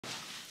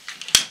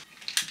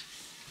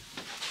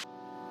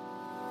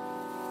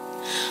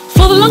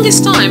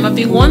longest time I've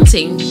been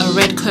wanting a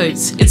red coat.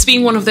 It's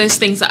been one of those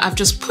things that I've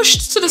just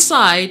pushed to the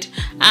side,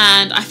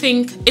 and I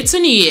think it's a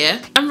new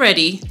year. I'm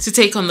ready to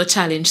take on the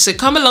challenge. So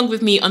come along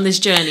with me on this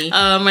journey.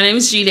 My name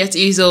is Juliet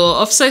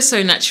Uzor of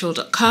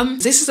SewSewNatural.com.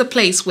 This is a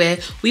place where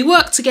we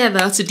work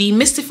together to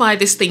demystify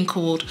this thing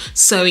called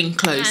sewing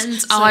clothes.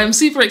 And I'm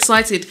super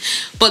excited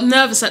but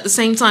nervous at the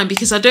same time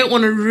because I don't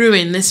want to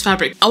ruin this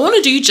fabric. I want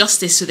to do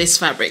justice to this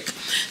fabric.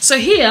 So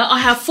here I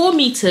have 4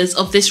 meters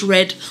of this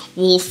red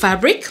wool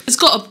fabric. It's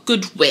got a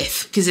good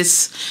width because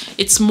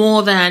it's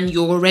more than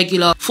your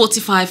regular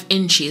 45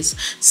 inches.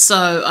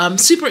 So I'm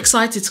super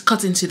excited to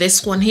cut into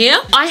this one here.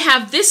 I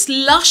have this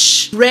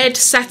lush red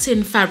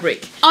satin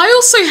fabric. I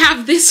also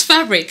have this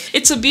fabric.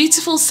 It's a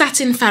beautiful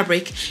satin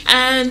fabric,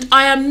 and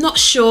I am not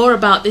sure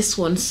about this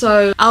one,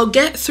 so I'll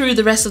get through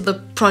the rest of the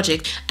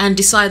project and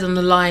decide on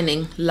the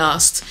lining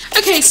last.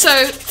 Okay,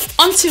 so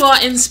onto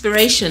our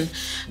inspiration.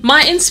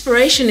 My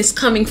inspiration is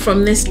coming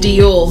from this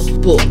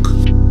Dior book.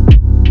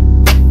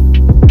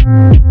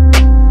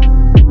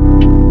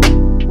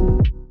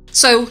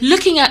 So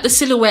looking at the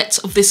silhouette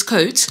of this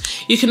coat,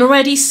 you can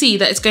already see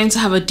that it's going to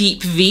have a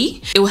deep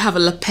V. It will have a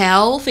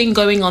lapel thing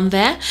going on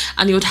there,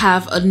 and you would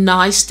have a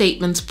nice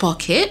statement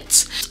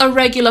pocket. A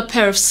regular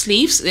pair of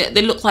sleeves.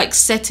 They look like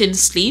satin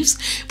sleeves,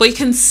 but you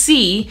can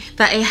see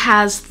that it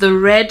has the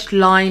red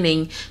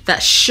lining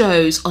that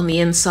shows on the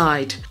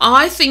inside.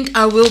 I think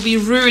I will be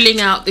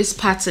ruling out this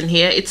pattern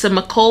here. It's a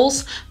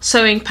McCall's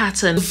sewing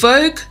pattern.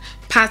 Vogue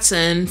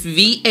pattern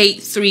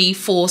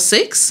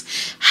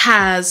V9040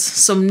 has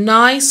some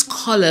nice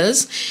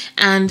collars,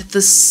 and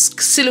the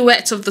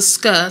silhouette of the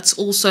skirts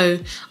also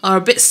are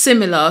a bit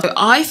similar. So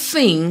I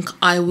think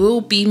I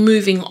will be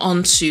moving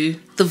on to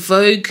the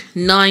Vogue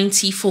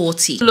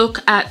 9040.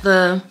 Look at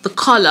the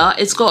collar.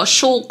 It's got a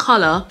shawl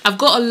collar. I've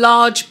got a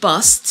large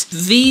bust.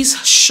 These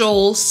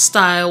shawl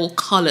style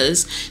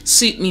collars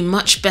suit me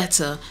much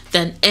better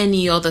than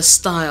any other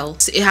style.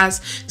 It has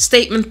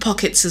statement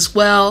pockets as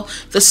well.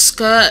 The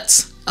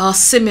skirts are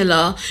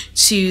similar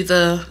to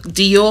the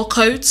Dior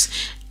coat,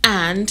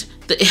 and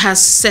it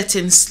has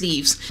satin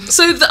sleeves.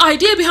 So the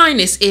idea behind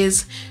this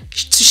is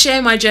to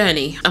share my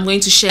journey. I'm going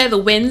to share the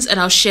wins and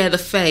I'll share the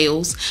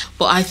fails,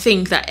 but I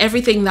think that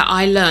everything that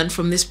I learned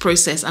from this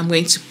process I'm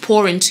going to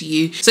pour into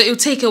you, so it'll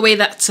take away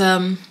that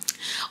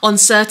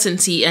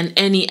uncertainty and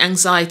any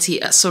anxiety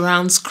that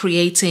surrounds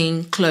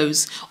creating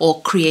clothes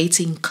or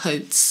creating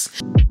coats.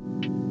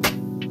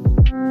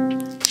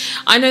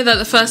 I know that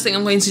the first thing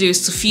I'm going to do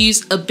is to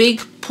fuse a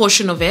big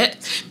portion of it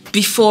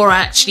before I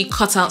actually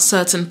cut out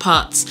certain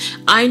parts.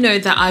 I know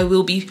that I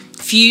will be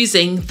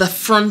fusing the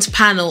front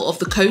panel of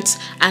the coat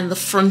and the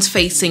front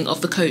facing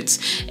of the coat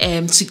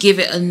to give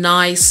it a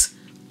nice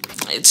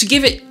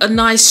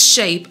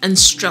shape and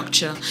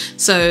structure.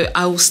 So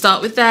I will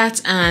start with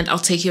that, and I'll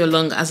take you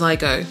along as I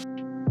go.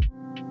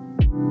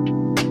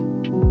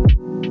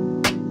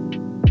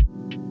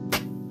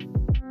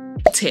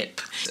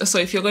 Tip. So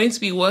if you're going to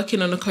be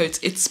working on a coat,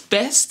 it's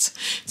best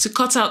to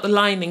cut out the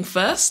lining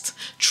first,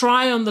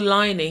 try on the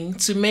lining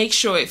to make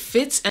sure it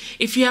fits. And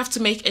if you have to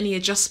make any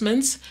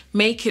adjustments,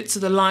 make it to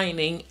the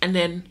lining and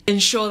then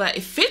ensure that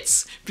it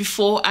fits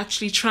before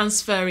actually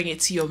transferring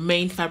it to your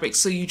main fabric,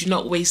 so you do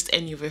not waste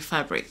any of your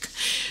fabric.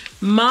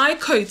 My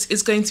coat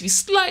is going to be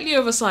slightly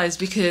oversized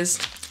because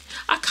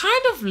I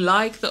kind of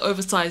like the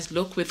oversized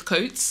look with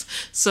coats,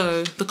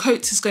 so the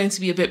coat is going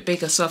to be a bit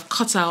bigger, so I've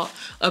cut out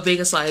a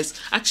bigger size.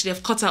 Actually,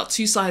 I've cut out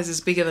 2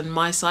 sizes bigger than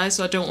my size,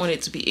 so I don't want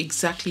it to be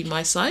exactly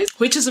my size,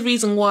 which is the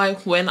reason why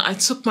when I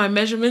took my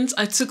measurements,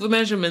 I took the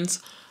measurements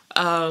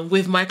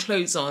with my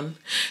clothes on.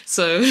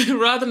 So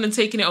rather than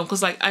taking it on,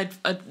 because like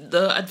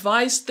the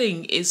advised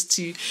thing is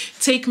to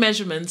take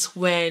measurements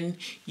when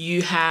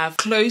you have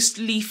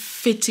closely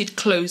fitted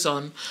clothes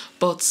on,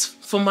 but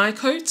for my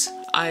coat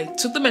I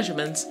took the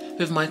measurements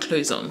with my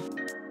clothes on.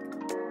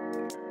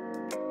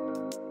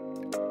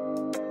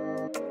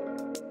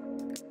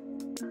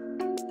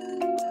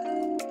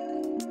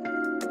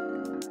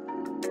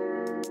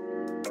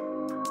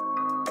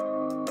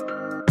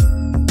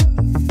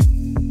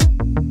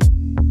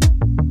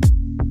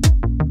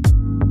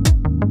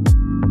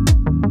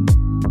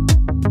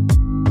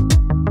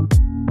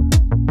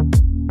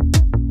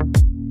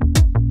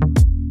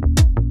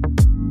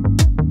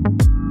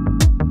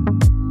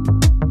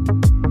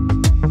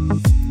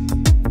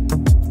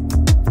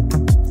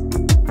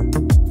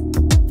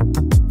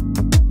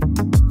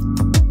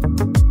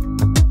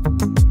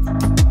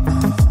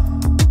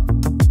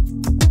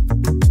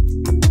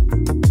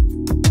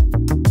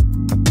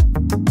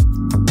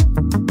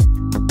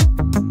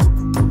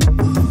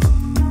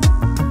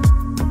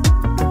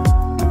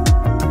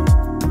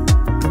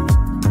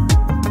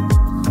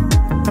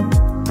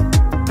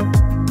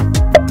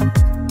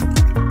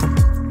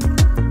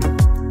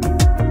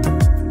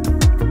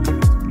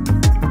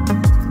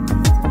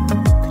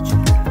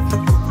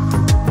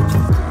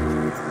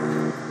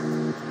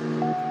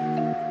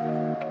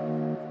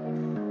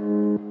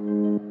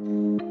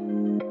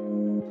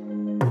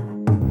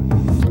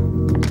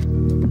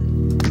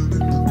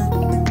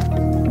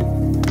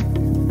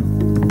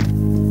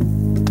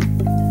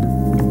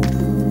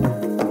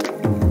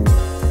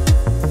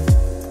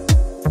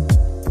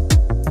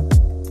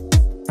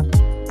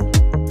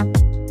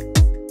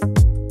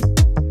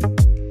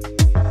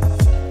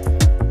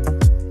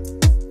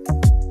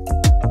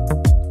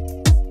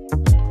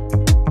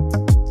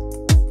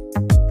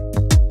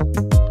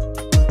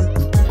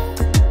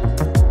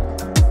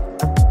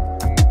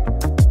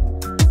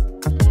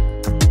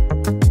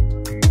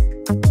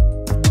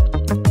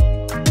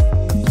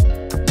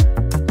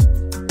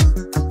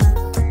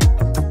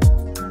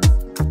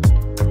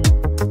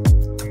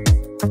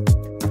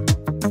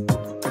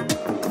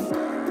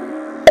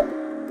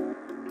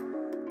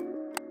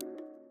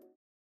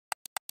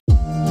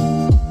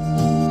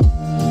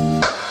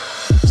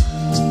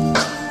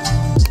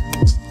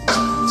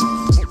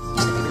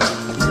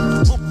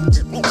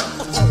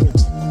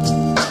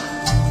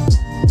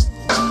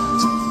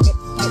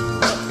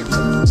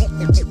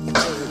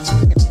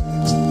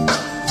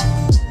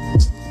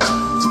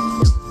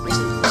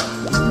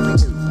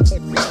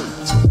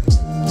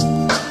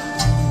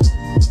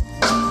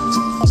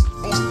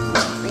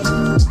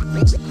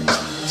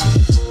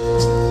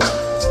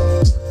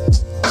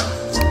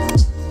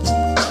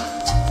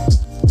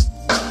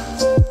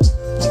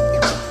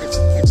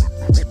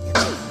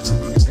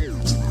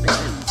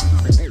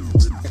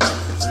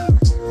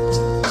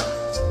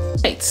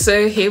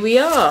 So here we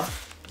are.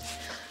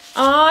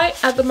 I,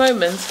 at the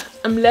moment,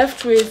 am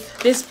left with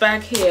this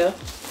bag here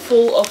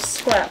full of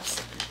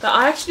scraps that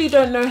I actually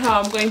don't know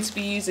how I'm going to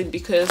be using,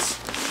 because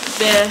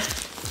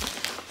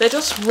they're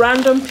just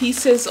random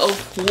pieces of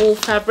wool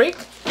fabric.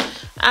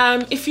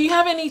 If you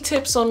have any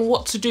tips on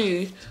what to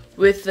do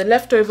with the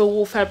leftover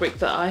wool fabric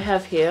that I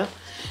have here,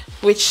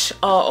 which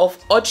are of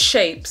odd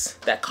shapes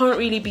that can't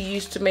really be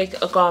used to make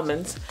a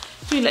garment,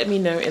 do let me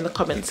know in the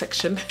comment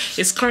section.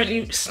 It's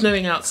currently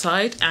snowing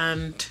outside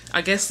and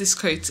I guess this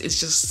coat is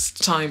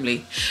just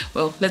timely.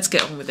 Well, let's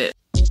get on with it.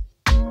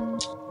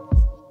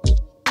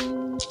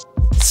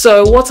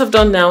 So what I've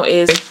done now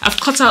is I've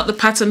cut out the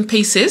pattern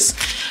pieces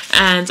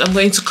and I'm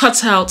going to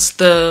cut out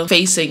the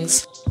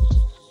facings.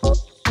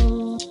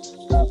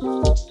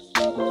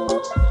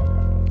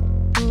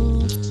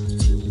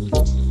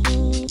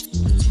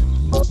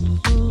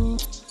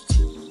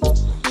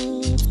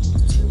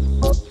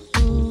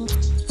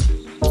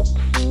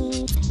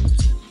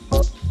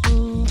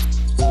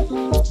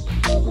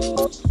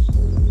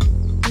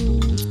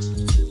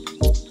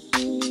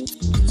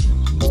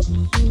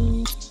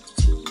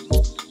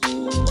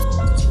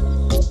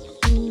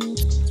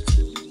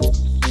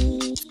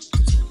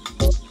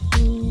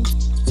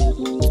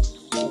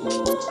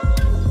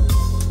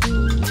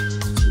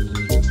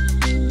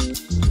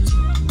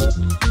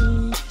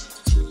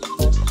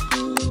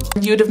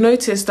 You would have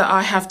noticed that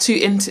I have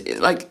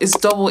it's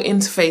double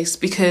interface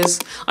because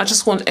I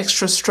just want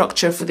extra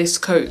structure for this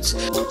coat.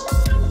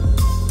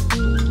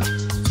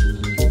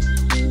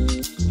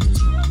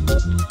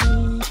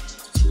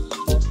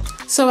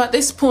 So at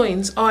this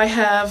point I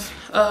have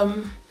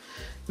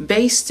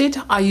basted.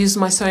 I use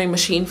my sewing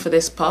machine for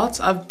this part.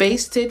 I've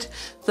basted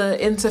the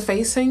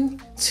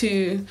interfacing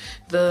to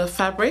the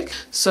fabric.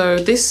 So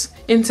this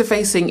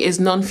interfacing is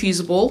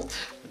non-fusible.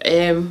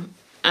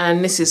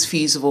 And this is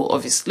fusible,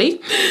 obviously.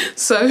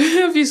 So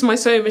I've used my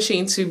sewing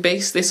machine to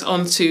base this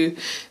onto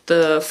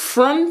the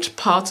front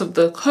part of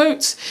the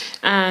coat,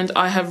 and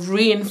I have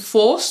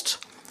reinforced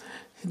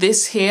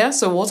this here.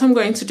 So what I'm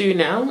going to do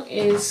now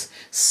is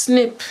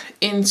snip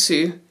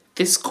into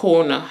this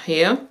corner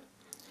here,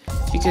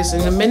 because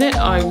in a minute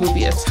I will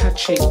be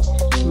attaching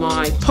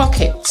my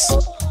pockets.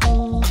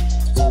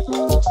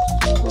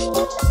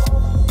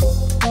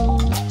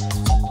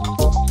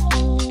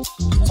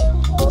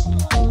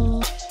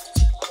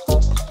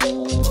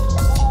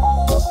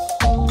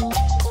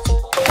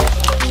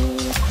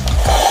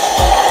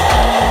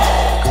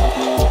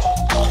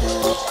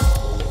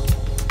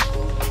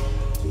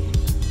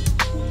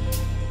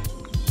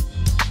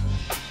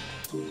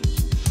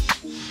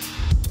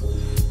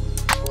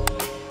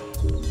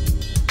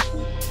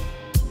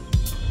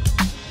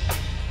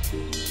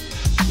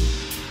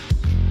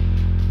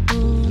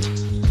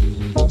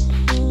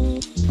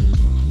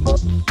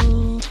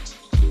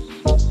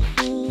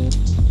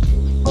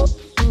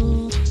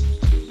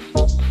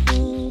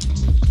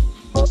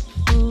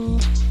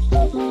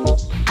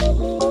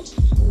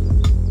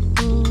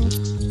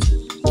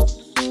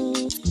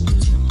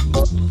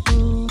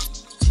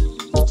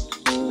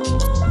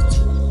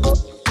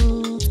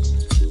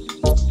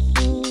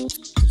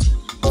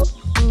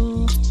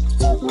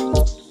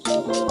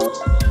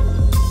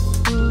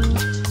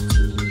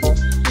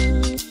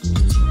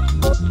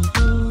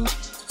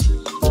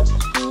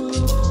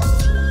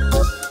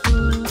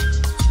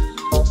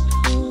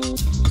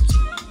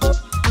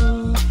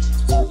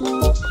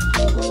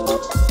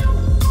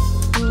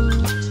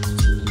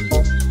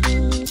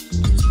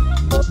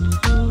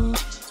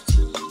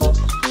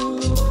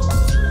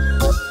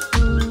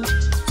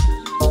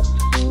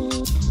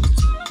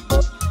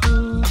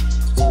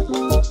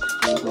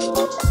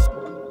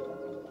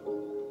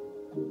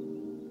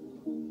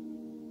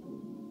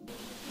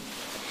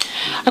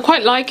 I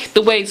quite like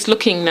the way it's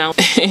looking now.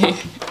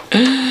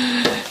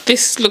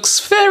 This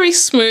looks very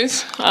smooth.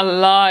 I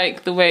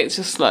like the way it's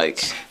just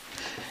like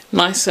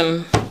nice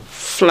and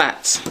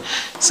flat.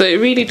 So it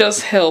really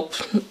does help.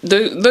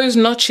 Those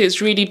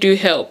notches really do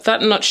help.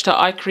 That notch that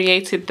I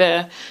created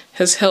there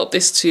has helped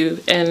this to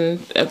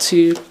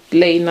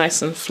lay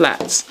nice and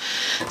flat.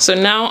 So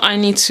now I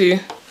need to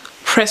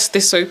press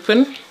this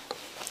open.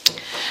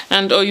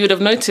 And you would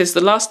have noticed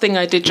the last thing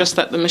I did just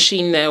at the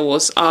machine there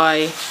was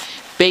I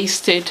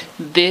basted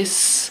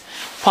this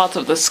part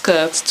of the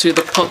skirt to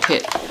the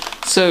pocket,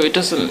 so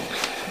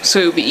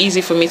it'll be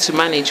easy for me to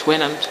manage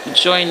when I'm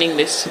joining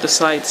this to the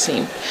side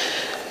seam.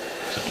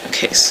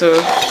 Okay, so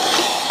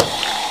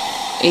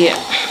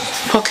yeah,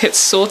 pockets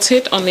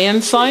sorted on the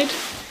inside,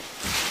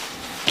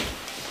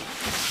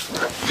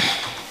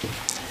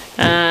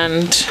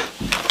 and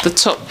the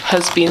top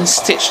has been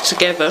stitched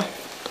together.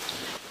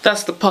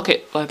 That's the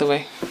pocket, by the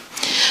way.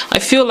 I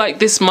feel like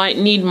this might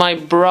need my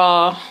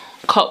bra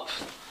cup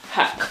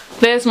hack.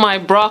 There's my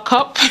bra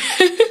cup.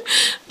 I'm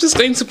just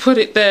going to put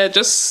it there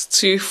just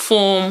to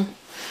form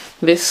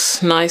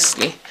this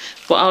nicely,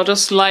 but I'll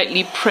just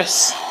lightly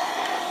press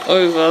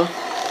over.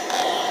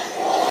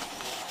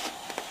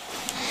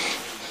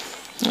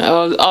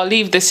 I'll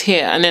leave this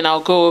here and then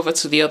I'll go over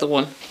to the other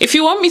one. If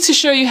you want me to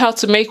show you how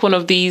to make one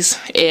of these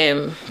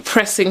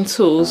pressing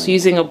tools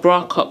using a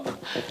bra cup,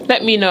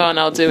 let me know and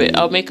I'll do it.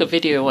 I'll make a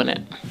video on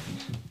it.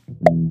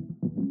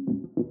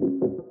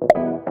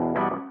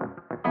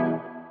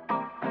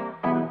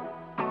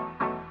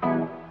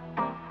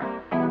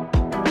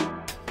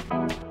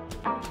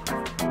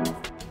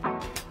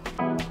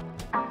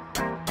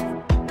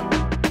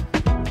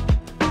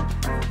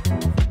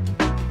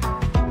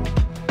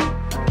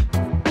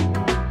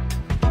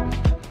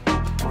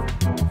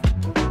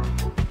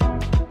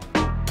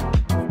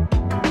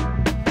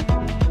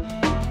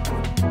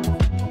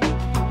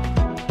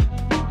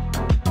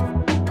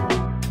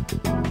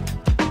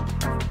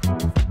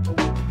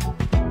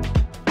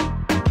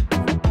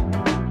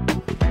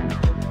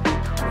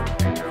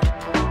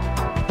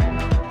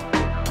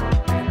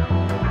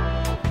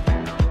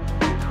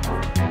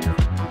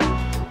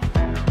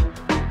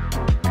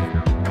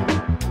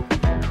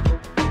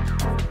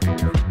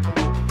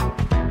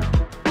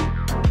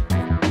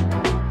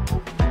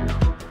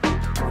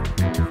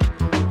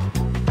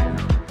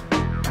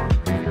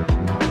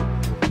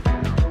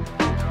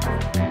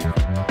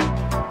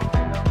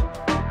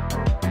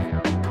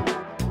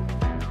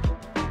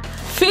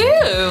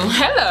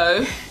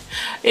 Hello,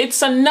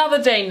 it's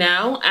another day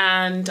now,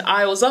 and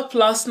I was up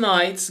last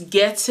night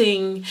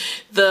getting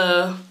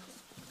the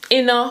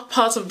inner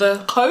part of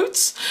the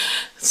coat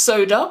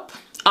sewed up.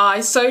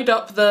 I sewed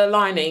up the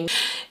lining.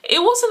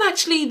 It wasn't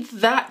actually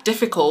that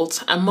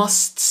difficult, I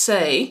must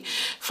say.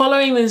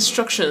 Following the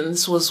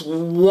instructions was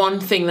one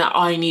thing that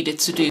I needed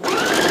to do.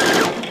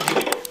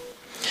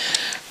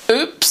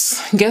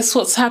 Oops, guess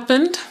what's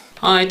happened?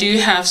 I do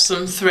have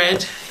some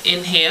thread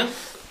in here.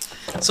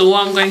 So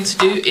what I'm going to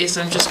do is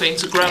I'm just going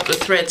to grab the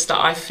threads that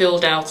I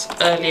filled out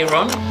earlier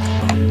on.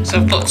 So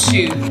I've got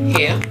two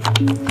here.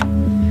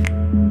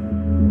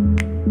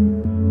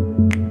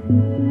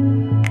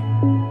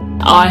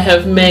 I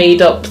have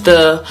made up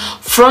the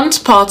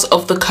front part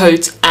of the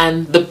coat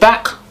and the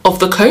back of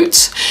the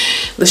coat,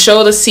 the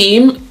shoulder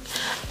seam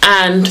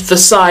and the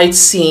side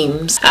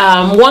seams.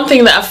 One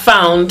thing that I've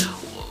found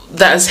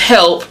that has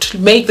helped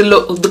make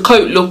the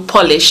coat look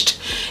polished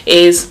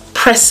is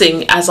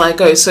pressing as I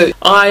go. So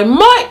I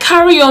might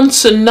carry on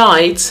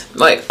tonight,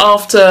 like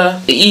after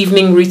the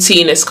evening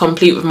routine is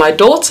complete with my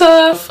daughter,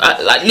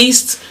 at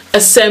least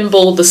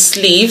assemble the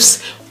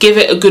sleeves, give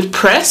it a good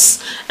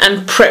press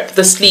and prep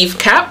the sleeve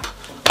cap.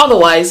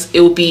 Otherwise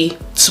it will be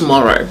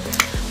tomorrow.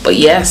 But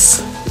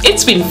yes,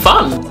 it's been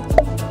fun.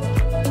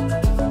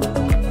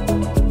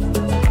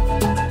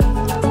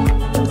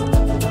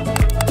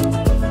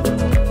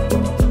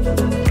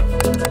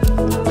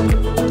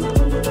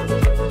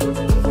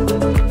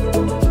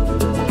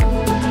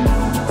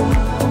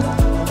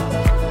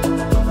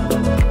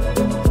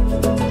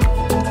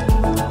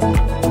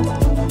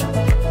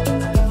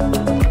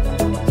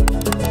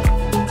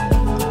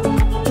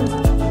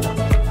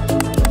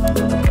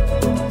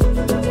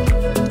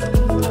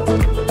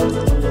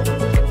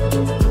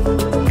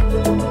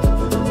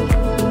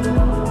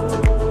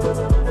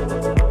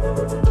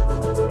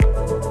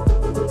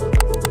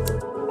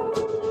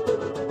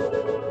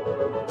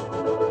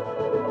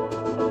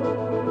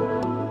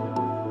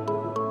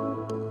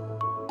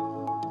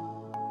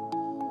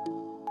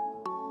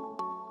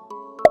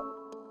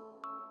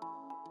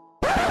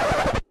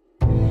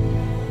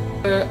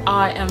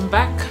 I am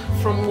back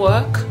from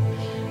work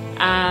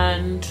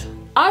and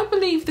I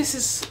believe this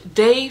is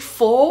day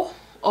 4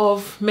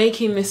 of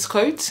making this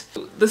coat.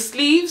 The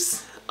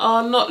sleeves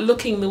are not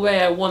looking the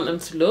way I want them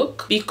to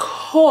look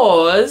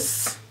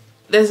because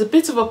there's a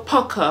bit of a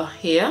pucker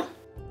here,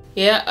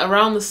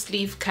 around the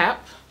sleeve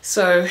cap.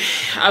 So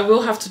I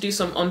will have to do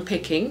some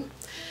unpicking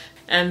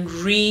and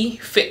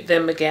refit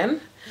them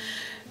again.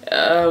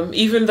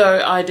 Even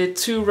though I did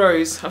 2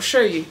 rows, I'll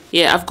show you.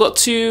 Yeah, I've got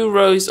 2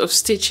 rows of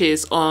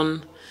stitches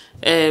on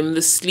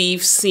the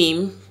sleeve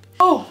seam.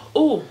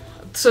 Oh,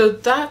 so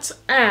that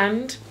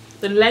and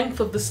the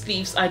length of the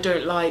sleeves I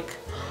don't like.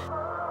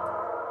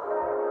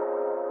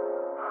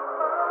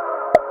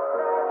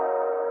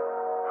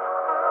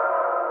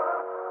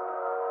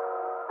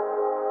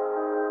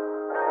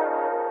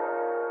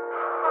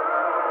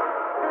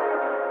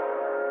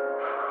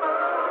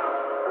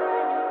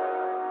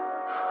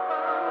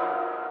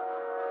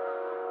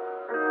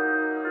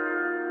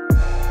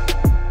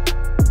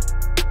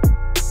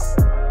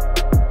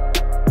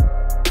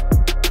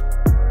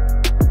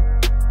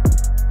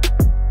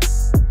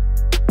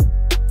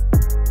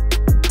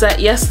 That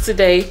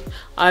yesterday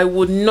I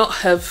would not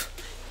have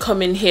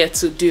come in here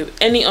to do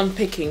any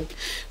unpicking,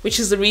 which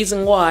is the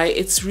reason why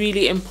it's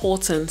really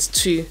important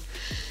to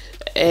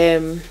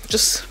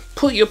just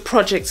put your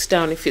projects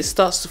down. If it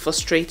starts to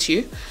frustrate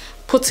you,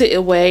 put it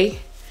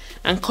away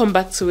and come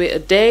back to it a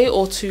day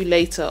or 2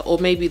 later, or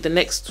maybe the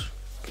next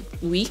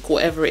week,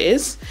 whatever it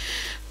is.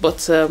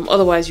 But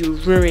otherwise you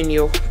ruin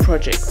your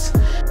project.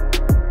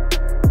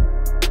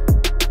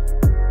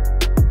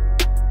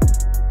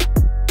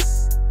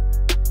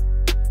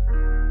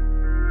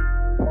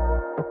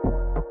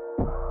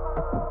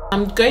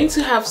 I'm going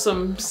to have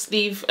some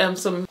sleeve,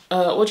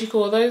 what do you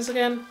call those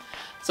again?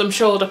 Some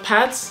shoulder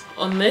pads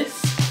on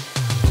this.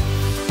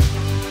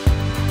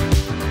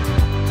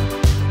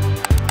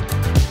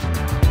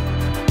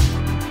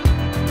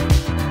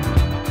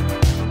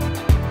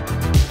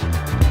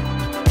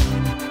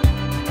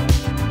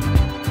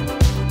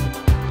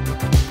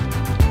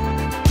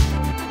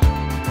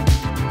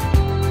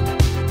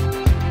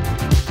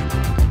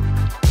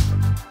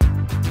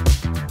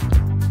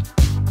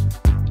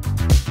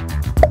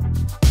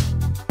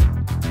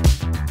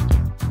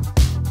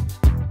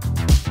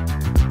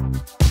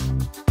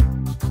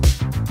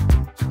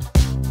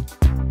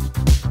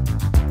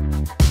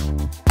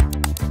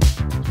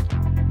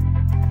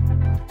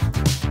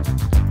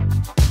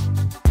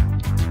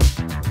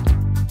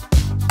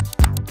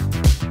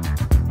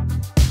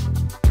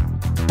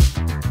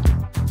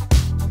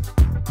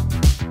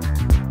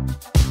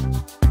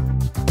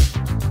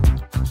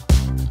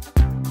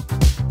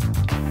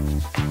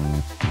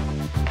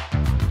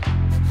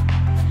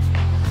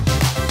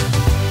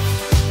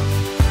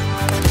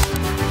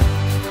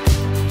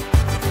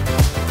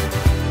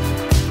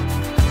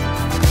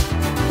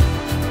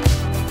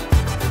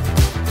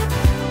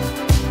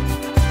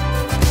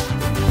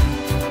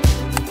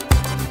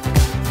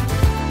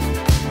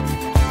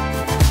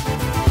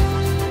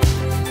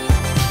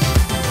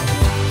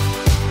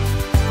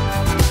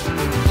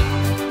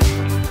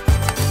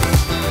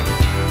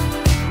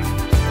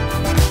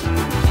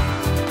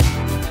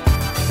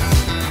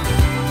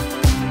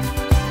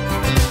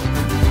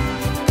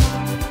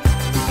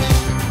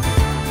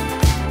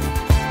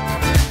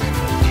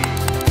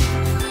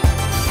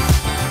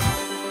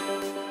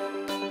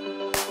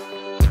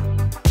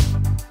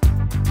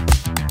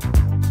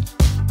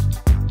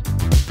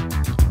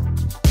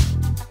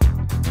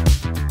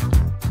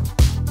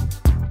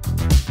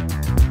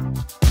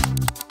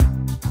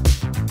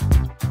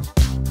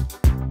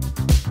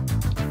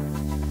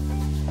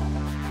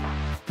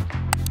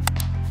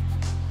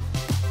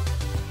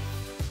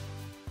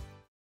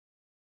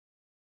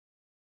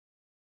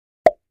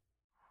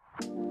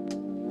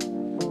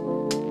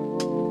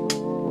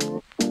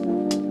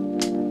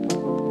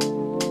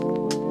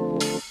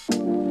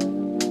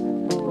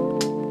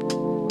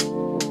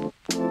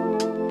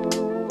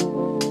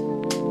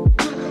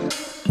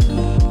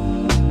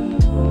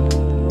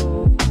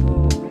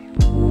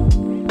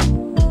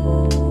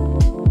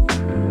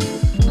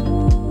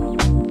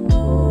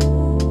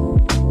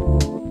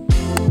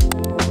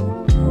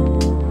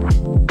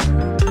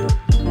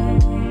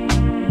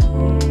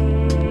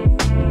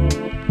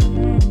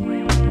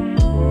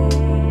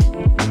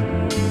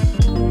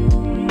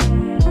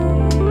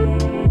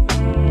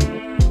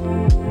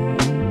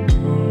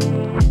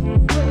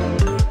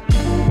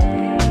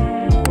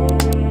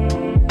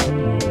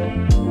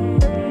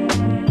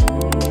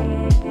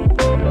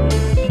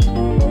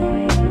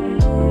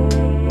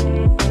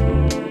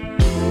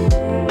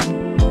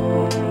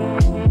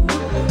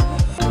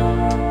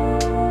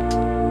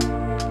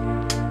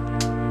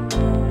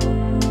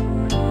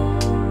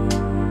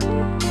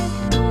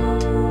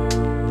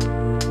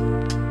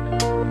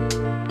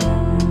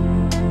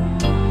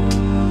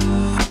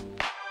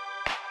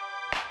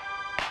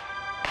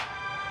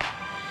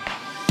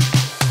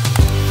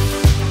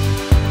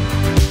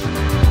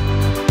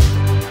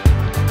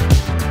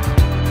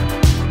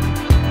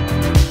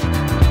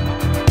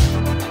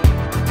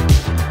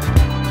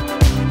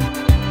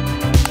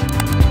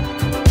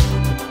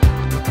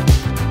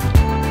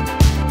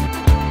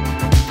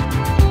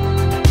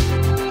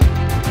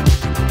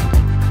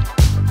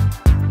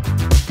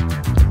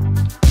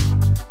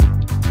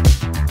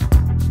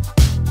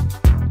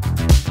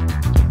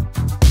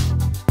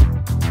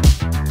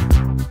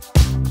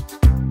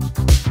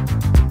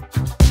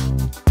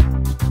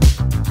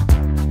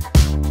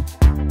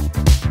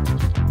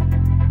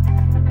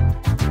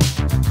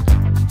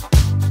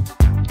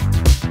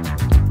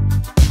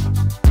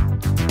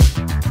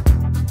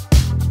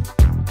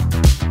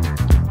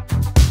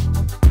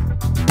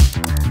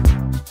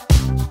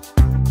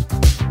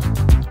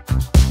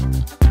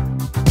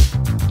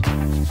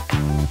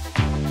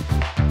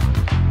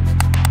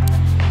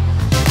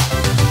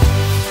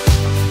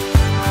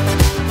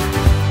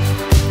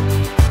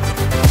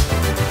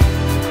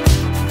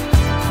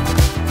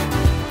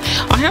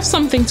 have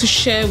something to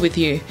share with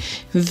you.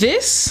 The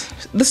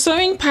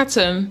sewing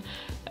pattern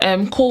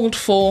called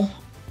for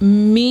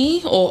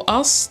me or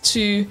us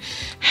to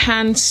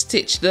hand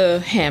stitch the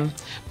hem,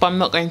 but I'm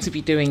not going to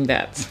be doing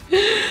that.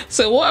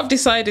 So what I've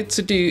decided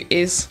to do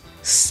is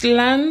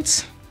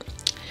slant.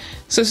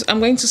 So I'm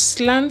going to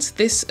slant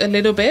this a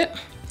little bit,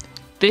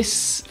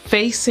 this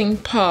facing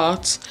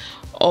part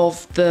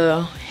of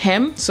the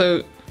hem.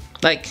 So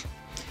like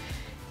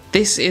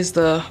this is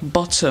the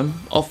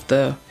bottom of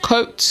the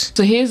coat.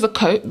 So here's the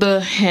coat, the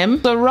hem.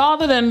 So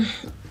rather than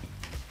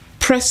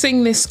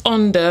pressing this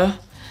under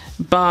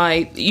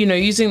by, you know,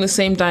 using the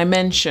same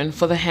dimension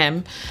for the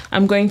hem,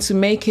 I'm going to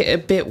make it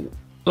a bit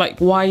like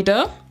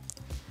wider.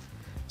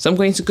 So I'm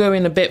going to go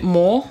in a bit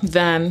more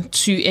than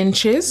 2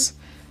 inches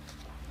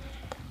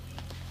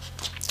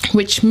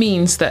which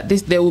means that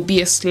there will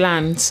be a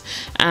slant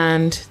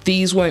and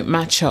these won't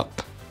match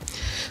up.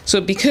 So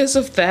because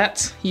of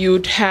that, you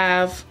would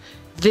have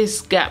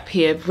this gap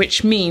here,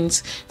 which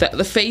means that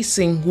the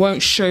facing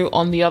won't show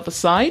on the other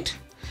side.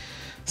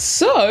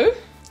 So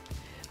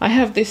I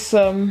have this,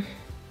 it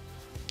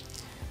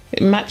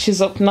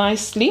matches up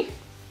nicely.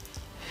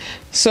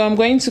 So I'm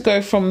going to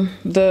go from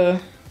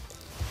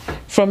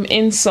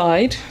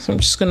inside. So I'm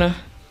just gonna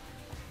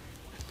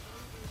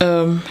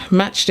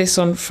match this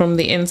on from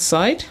the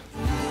inside.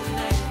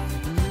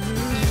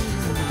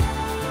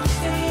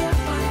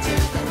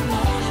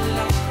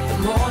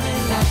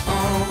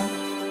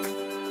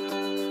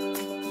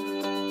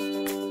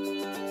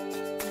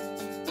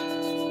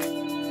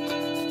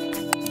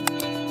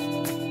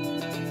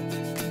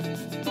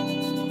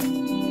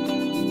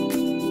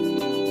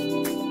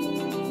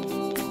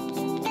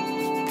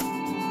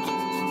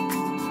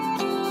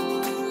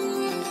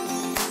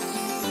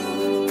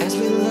 As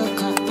we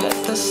look up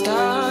at the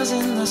stars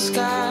in the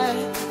sky,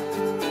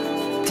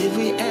 did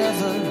we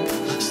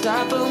ever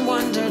stop and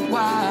wondered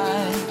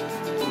why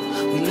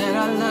we let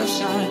our love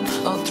shine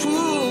all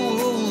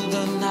through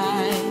the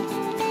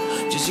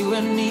night? Just you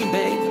and me,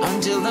 babe,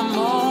 until the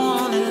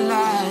morning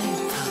light.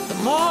 The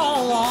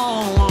morning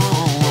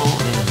light.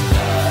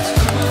 So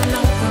come on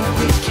over,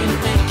 we can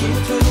make it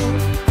through.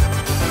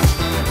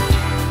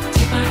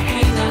 Take my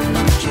hand, I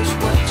know just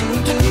what to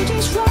do.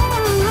 Just what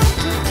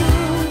to do.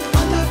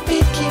 On the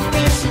beat, keep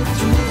dancing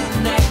through the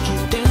night,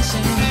 keep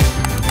dancing.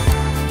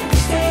 We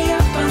stay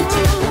up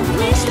until the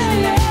morning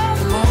light.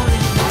 The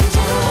morning light.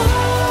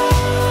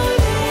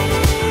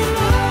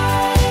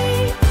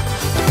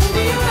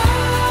 Baby, you're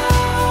out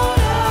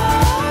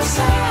of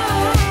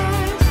sight.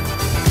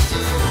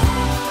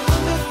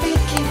 On the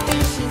beat, keep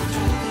dancing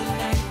through the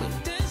night.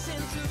 We're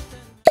dancing through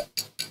the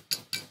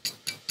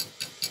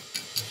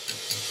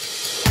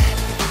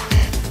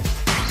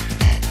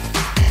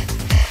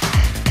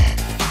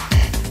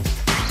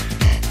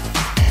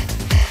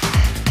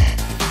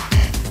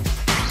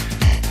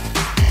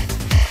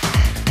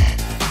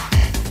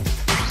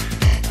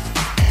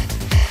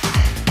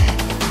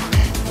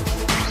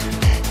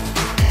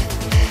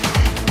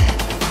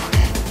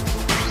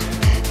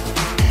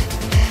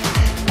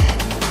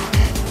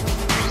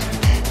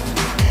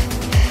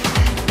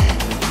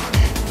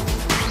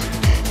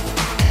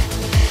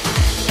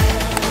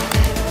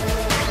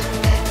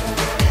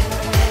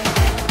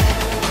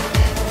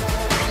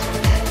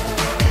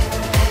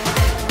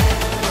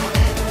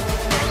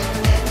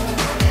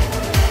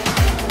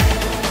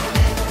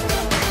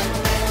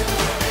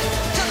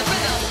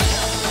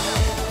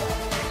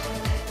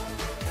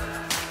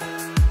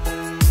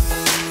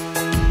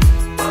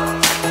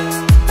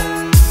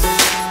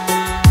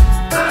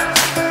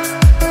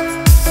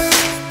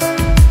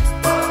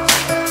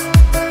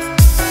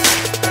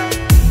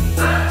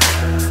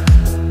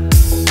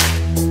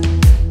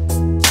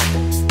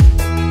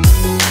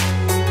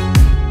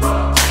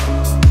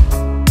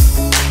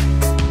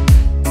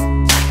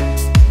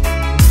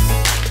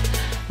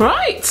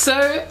Right,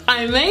 so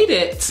I made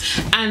it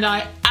and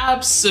I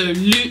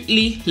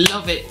absolutely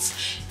love it.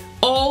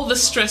 All the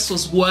stress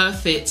was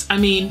worth it. I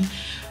mean,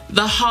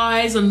 the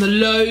highs and the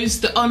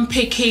lows, the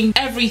unpicking,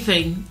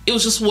 everything, it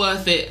was just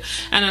worth it.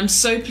 And I'm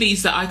so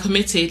pleased that I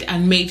committed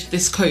and made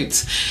this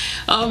coat.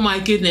 Oh my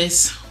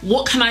goodness,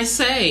 what can I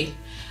say?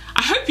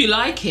 I hope you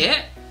like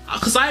it,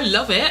 because I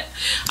love it.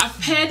 I've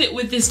paired it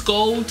with this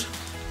gold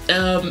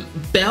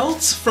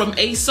belt from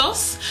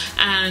ASOS,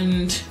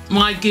 and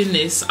my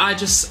goodness, I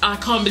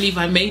can't believe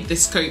I made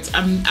this coat.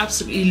 I'm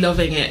absolutely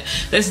loving it.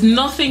 There's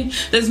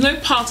no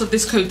part of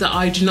this coat that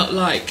I do not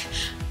like.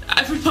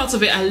 Every part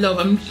of it I love.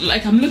 I'm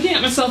looking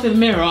at myself in the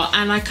mirror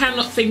and I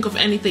cannot think of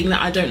anything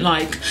that I don't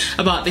like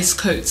about this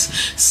coat.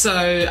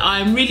 So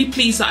I'm really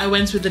pleased that I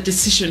went with the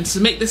decision to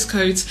make this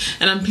coat,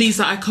 and I'm pleased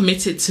that I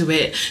committed to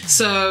it.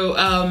 So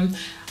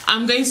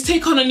I'm going to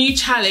take on a new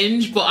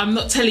challenge, but I'm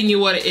not telling you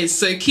what it is,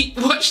 so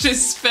watch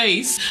this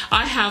space.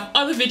 I have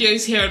other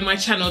videos here on my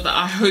channel that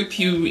I hope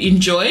you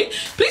enjoy.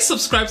 Please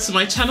subscribe to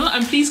my channel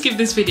and please give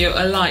this video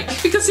a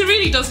like, because it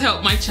really does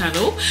help my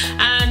channel.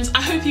 And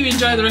I hope you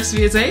enjoy the rest of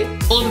your day.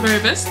 All the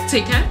very best.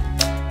 Take care.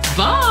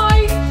 Bye.